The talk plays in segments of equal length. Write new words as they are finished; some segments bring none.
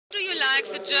like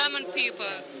the German people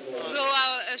who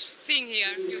are seeing here?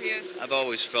 I've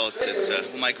always felt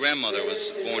that my grandmother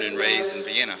was born and raised in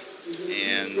Vienna,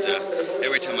 and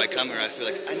every time I come here I feel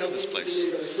like I know this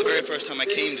place. The very first time I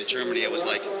came to Germany I was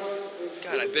like,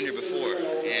 God, I've been here before.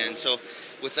 And so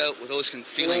with those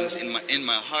feelings in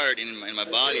my heart, in my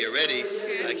body already,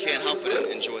 I can't help but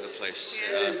enjoy the place.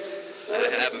 I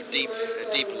have a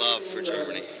deep love for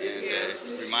Germany, and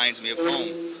it reminds me of home,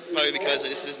 probably because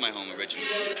this is my home originally.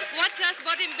 What does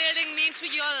bodybuilding mean to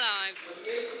your life?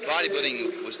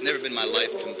 Bodybuilding was never been my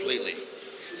life completely.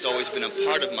 It's always been a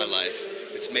part of my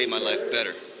life. It's made my life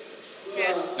better.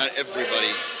 Yeah. Not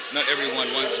everyone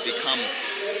wants to become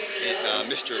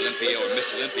Mr. Olympia or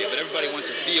Miss Olympia, but everybody wants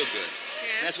to feel good.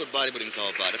 And that's what bodybuilding is all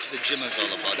about. That's what the gym is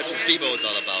all about. That's what Fibo is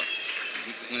all about.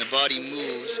 When the body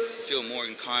moves, you feel more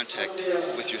in contact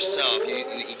with yourself.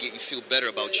 You feel better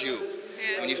about you.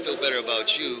 Yeah. When you feel better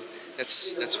about you,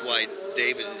 that's why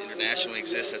David International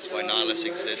exists. That's why Nautilus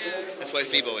exists. That's why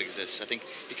Fibo exists. I think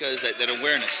because that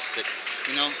awareness that,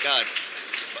 God,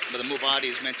 but the body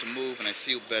is meant to move, and I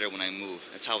feel better when I move.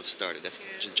 That's how it started. That's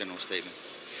the general statement.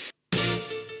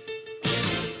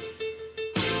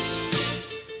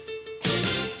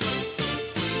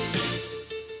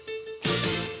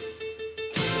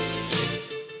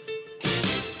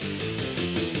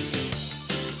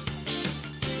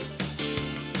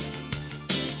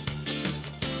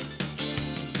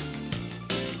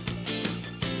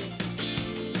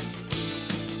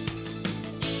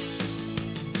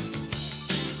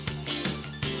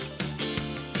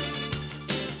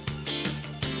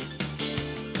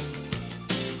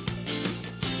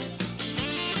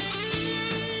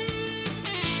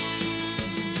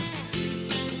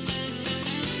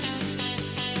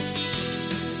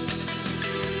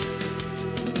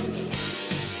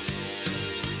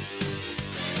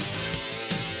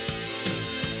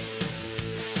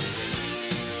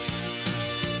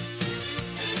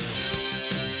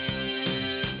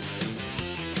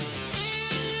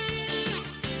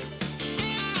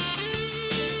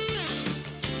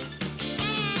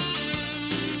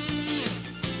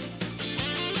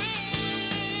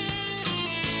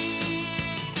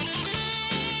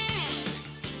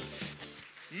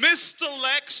 Mr.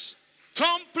 Lex,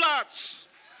 Tom Platz.